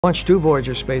Launched two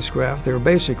Voyager spacecraft. They were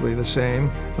basically the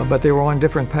same, but they were on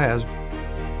different paths.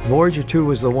 Voyager 2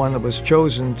 was the one that was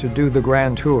chosen to do the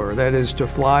grand tour, that is to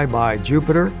fly by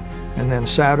Jupiter, and then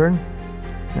Saturn,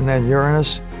 and then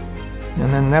Uranus,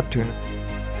 and then Neptune.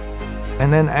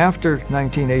 And then after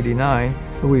 1989,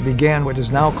 we began what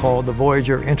is now called the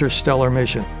Voyager interstellar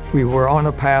mission. We were on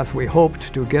a path we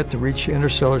hoped to get to reach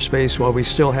interstellar space while we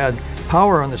still had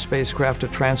power on the spacecraft to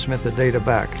transmit the data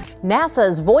back.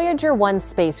 NASA's Voyager 1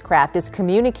 spacecraft is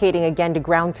communicating again to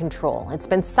ground control. It's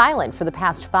been silent for the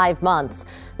past 5 months.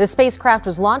 The spacecraft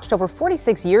was launched over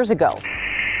 46 years ago.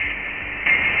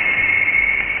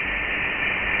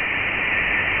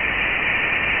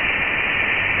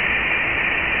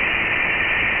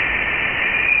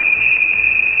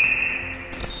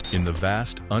 In the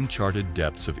vast, uncharted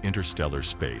depths of interstellar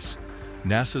space,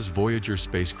 NASA's Voyager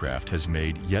spacecraft has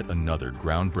made yet another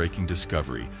groundbreaking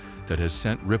discovery that has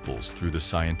sent ripples through the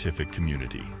scientific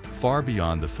community. Far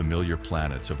beyond the familiar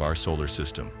planets of our solar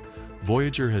system,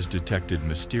 Voyager has detected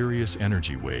mysterious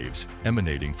energy waves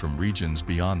emanating from regions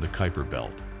beyond the Kuiper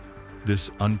Belt.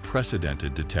 This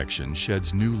unprecedented detection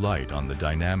sheds new light on the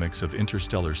dynamics of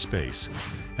interstellar space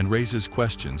and raises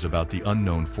questions about the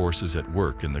unknown forces at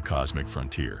work in the cosmic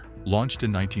frontier. Launched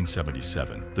in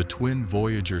 1977, the twin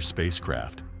Voyager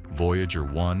spacecraft, Voyager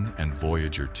 1 and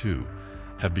Voyager 2,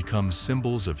 have become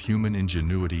symbols of human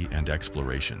ingenuity and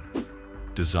exploration.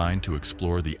 Designed to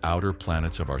explore the outer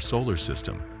planets of our solar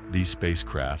system, these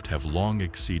spacecraft have long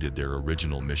exceeded their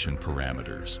original mission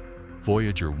parameters.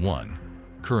 Voyager 1,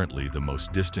 currently the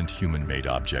most distant human-made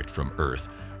object from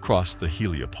Earth, crossed the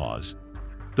heliopause,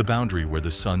 the boundary where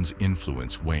the sun's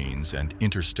influence wanes and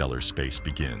interstellar space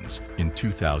begins, in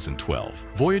 2012.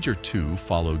 Voyager 2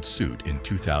 followed suit in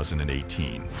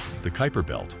 2018. The Kuiper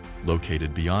Belt,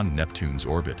 located beyond Neptune's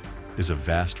orbit, is a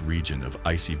vast region of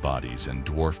icy bodies and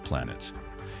dwarf planets.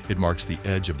 It marks the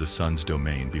edge of the sun's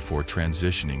domain before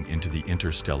transitioning into the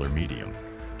interstellar medium.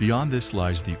 Beyond this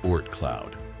lies the Oort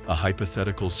cloud, a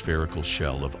hypothetical spherical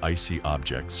shell of icy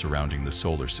objects surrounding the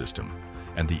solar system,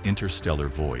 and the interstellar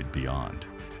void beyond.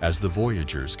 As the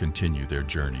Voyagers continue their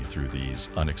journey through these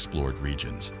unexplored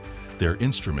regions, their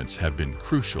instruments have been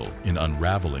crucial in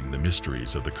unraveling the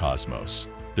mysteries of the cosmos.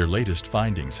 Their latest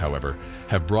findings, however,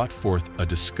 have brought forth a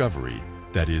discovery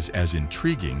that is as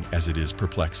intriguing as it is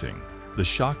perplexing. The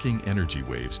shocking energy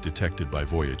waves detected by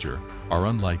Voyager are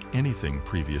unlike anything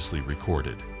previously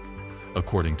recorded.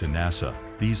 According to NASA,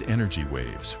 these energy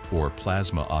waves, or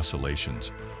plasma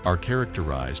oscillations, are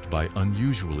characterized by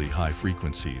unusually high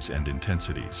frequencies and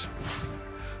intensities.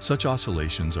 Such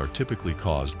oscillations are typically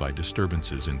caused by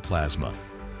disturbances in plasma,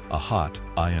 a hot,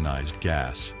 ionized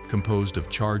gas composed of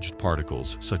charged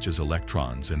particles such as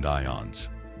electrons and ions.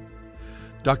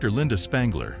 Dr. Linda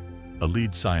Spangler, a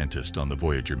lead scientist on the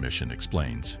Voyager mission,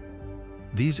 explains,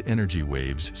 "These energy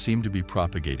waves seem to be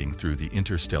propagating through the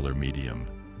interstellar medium,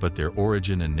 but their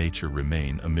origin and nature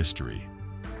remain a mystery.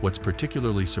 What's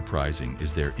particularly surprising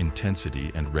is their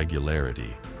intensity and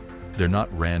regularity. They're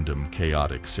not random,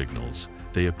 chaotic signals.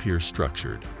 They appear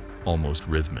structured, almost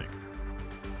rhythmic."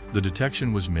 The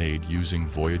detection was made using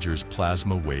Voyager's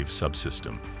Plasma Wave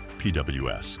Subsystem,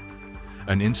 PWS,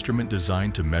 an instrument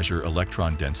designed to measure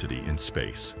electron density in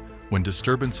space. When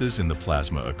disturbances in the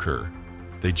plasma occur,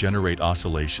 they generate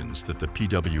oscillations that the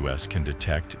PWS can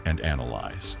detect and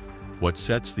analyze. What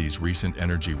sets these recent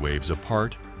energy waves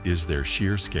apart is their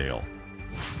sheer scale.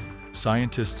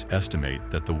 Scientists estimate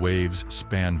that the waves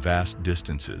span vast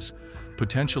distances,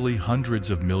 potentially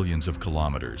hundreds of millions of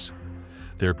kilometers.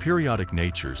 Their periodic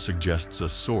nature suggests a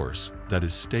source that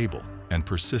is stable and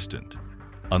persistent,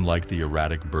 unlike the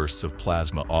erratic bursts of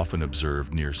plasma often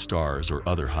observed near stars or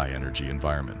other high-energy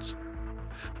environments.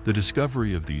 The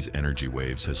discovery of these energy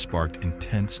waves has sparked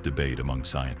intense debate among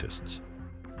scientists.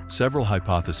 Several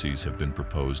hypotheses have been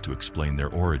proposed to explain their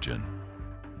origin.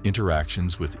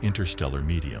 Interactions with interstellar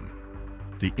medium.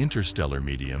 The interstellar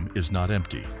medium is not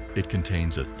empty. It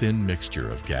contains a thin mixture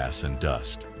of gas and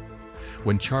dust.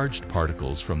 When charged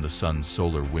particles from the sun's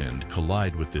solar wind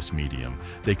collide with this medium,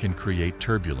 they can create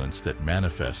turbulence that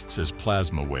manifests as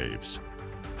plasma waves.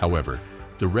 However,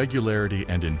 the regularity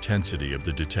and intensity of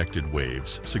the detected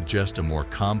waves suggest a more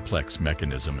complex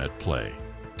mechanism at play.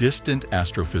 Distant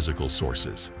astrophysical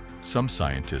sources. Some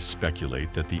scientists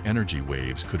speculate that the energy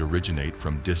waves could originate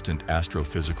from distant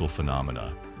astrophysical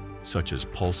phenomena, such as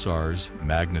pulsars,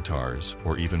 magnetars,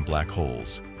 or even black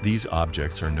holes. These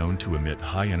objects are known to emit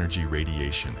high-energy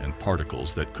radiation and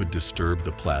particles that could disturb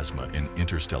the plasma in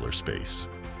interstellar space.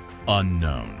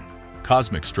 Unknown.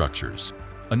 Cosmic structures.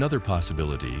 Another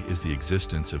possibility is the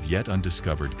existence of yet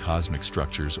undiscovered cosmic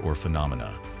structures or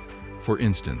phenomena. For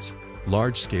instance,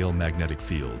 Large-scale magnetic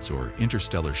fields or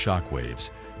interstellar shock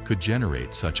waves could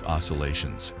generate such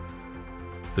oscillations.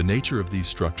 The nature of these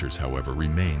structures, however,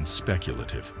 remains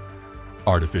speculative.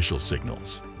 Artificial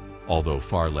signals. Although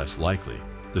far less likely,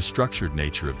 the structured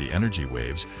nature of the energy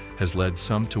waves has led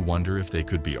some to wonder if they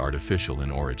could be artificial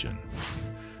in origin.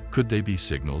 Could they be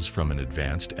signals from an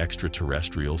advanced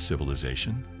extraterrestrial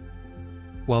civilization?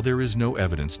 While there is no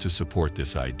evidence to support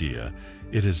this idea,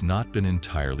 it has not been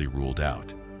entirely ruled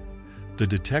out. The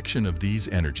detection of these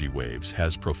energy waves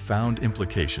has profound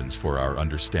implications for our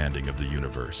understanding of the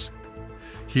universe.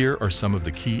 Here are some of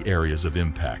the key areas of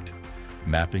impact.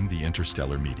 Mapping the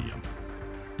interstellar medium.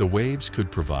 The waves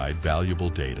could provide valuable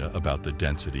data about the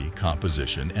density,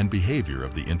 composition, and behavior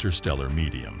of the interstellar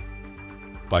medium.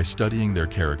 By studying their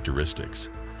characteristics,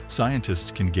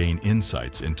 scientists can gain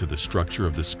insights into the structure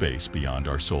of the space beyond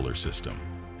our solar system.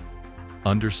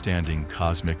 Understanding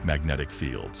cosmic magnetic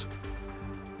fields.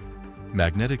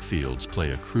 Magnetic fields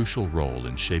play a crucial role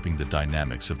in shaping the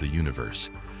dynamics of the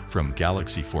universe, from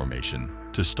galaxy formation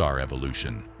to star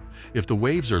evolution. If the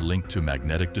waves are linked to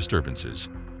magnetic disturbances,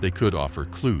 they could offer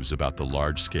clues about the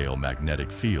large-scale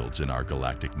magnetic fields in our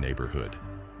galactic neighborhood.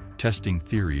 Testing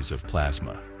theories of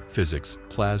plasma physics.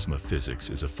 Plasma physics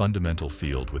is a fundamental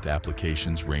field with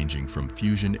applications ranging from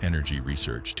fusion energy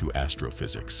research to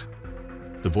astrophysics.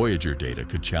 The Voyager data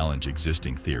could challenge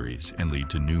existing theories and lead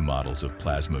to new models of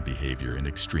plasma behavior in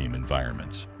extreme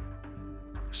environments.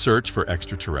 Search for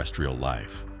extraterrestrial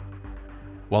life.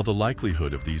 While the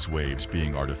likelihood of these waves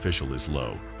being artificial is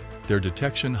low, their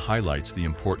detection highlights the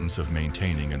importance of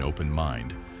maintaining an open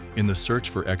mind in the search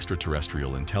for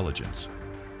extraterrestrial intelligence.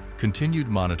 Continued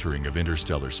monitoring of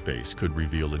interstellar space could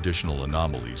reveal additional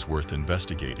anomalies worth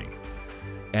investigating.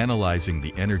 Analyzing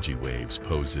the energy waves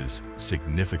poses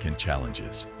significant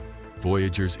challenges.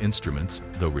 Voyager's instruments,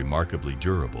 though remarkably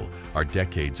durable, are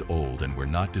decades old and were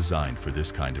not designed for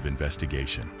this kind of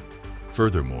investigation.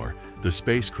 Furthermore, the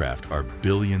spacecraft are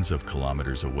billions of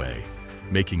kilometers away,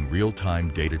 making real-time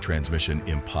data transmission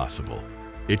impossible.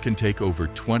 It can take over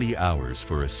 20 hours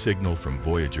for a signal from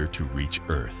Voyager to reach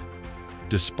Earth.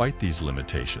 Despite these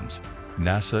limitations,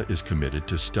 NASA is committed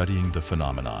to studying the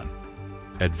phenomenon.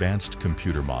 Advanced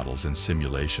computer models and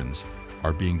simulations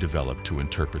are being developed to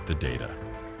interpret the data.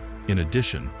 In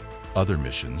addition, other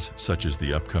missions, such as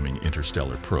the upcoming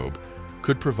interstellar probe,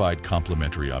 could provide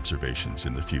complementary observations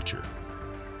in the future.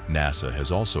 NASA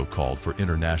has also called for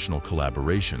international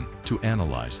collaboration to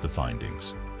analyze the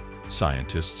findings.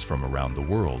 Scientists from around the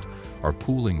world are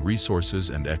pooling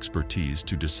resources and expertise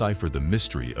to decipher the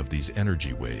mystery of these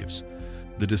energy waves.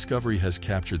 The discovery has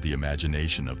captured the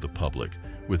imagination of the public,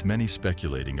 with many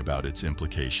speculating about its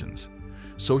implications.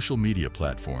 Social media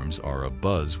platforms are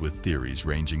abuzz with theories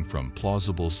ranging from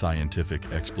plausible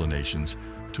scientific explanations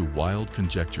to wild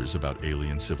conjectures about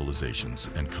alien civilizations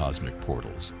and cosmic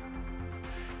portals.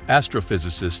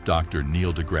 Astrophysicist Dr.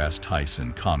 Neil deGrasse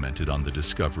Tyson commented on the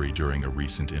discovery during a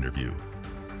recent interview.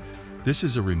 "This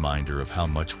is a reminder of how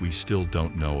much we still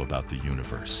don't know about the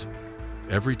universe.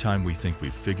 Every time we think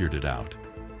we've figured it out,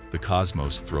 the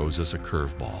cosmos throws us a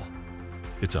curveball.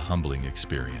 It's a humbling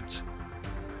experience."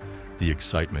 The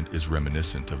excitement is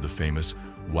reminiscent of the famous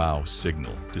WOW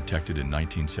signal detected in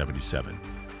 1977,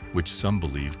 which some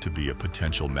believe to be a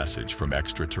potential message from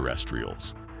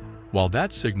extraterrestrials. While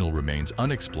that signal remains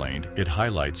unexplained, it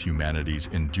highlights humanity's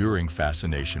enduring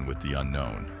fascination with the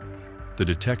unknown. The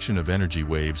detection of energy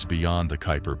waves beyond the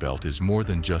Kuiper Belt is more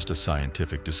than just a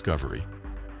scientific discovery.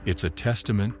 It's a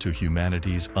testament to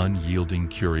humanity's unyielding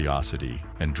curiosity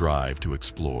and drive to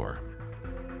explore.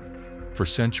 For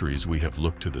centuries, we have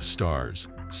looked to the stars,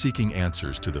 seeking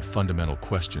answers to the fundamental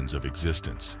questions of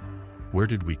existence. Where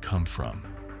did we come from?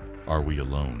 Are we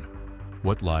alone?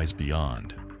 What lies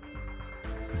beyond?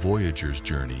 Voyager's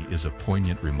journey is a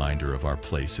poignant reminder of our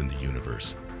place in the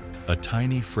universe. A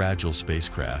tiny, fragile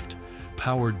spacecraft,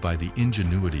 powered by the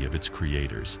ingenuity of its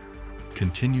creators,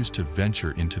 continues to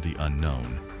venture into the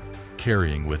unknown,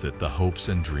 carrying with it the hopes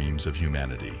and dreams of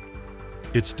humanity.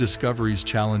 Its discoveries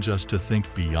challenge us to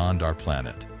think beyond our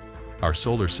planet, our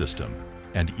solar system,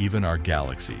 and even our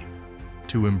galaxy,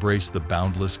 to embrace the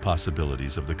boundless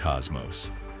possibilities of the cosmos.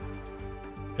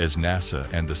 As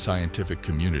NASA and the scientific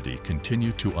community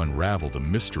continue to unravel the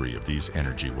mystery of these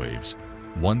energy waves,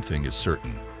 one thing is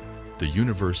certain: the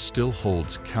universe still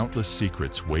holds countless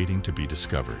secrets waiting to be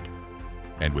discovered.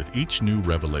 And with each new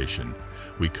revelation,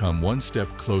 we come one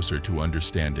step closer to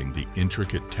understanding the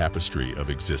intricate tapestry of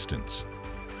existence.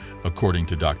 According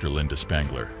to Dr. Linda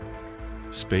Spangler,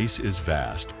 space is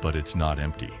vast, but it's not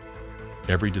empty.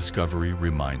 Every discovery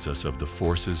reminds us of the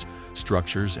forces,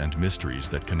 structures, and mysteries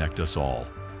that connect us all.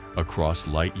 across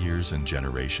light years and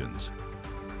generations.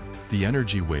 The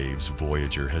energy waves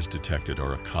Voyager has detected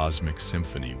are a cosmic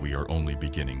symphony we are only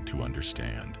beginning to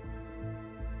understand.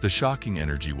 The shocking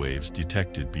energy waves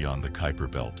detected beyond the Kuiper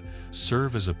Belt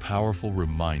serve as a powerful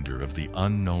reminder of the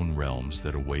unknown realms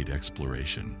that await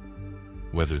exploration.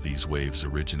 Whether these waves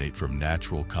originate from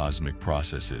natural cosmic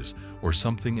processes or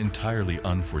something entirely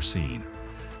unforeseen,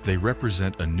 they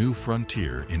represent a new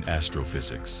frontier in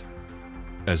astrophysics.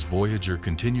 As Voyager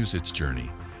continues its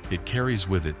journey, it carries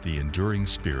with it the enduring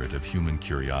spirit of human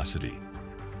curiosity,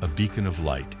 a beacon of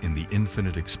light in the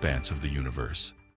infinite expanse of the universe.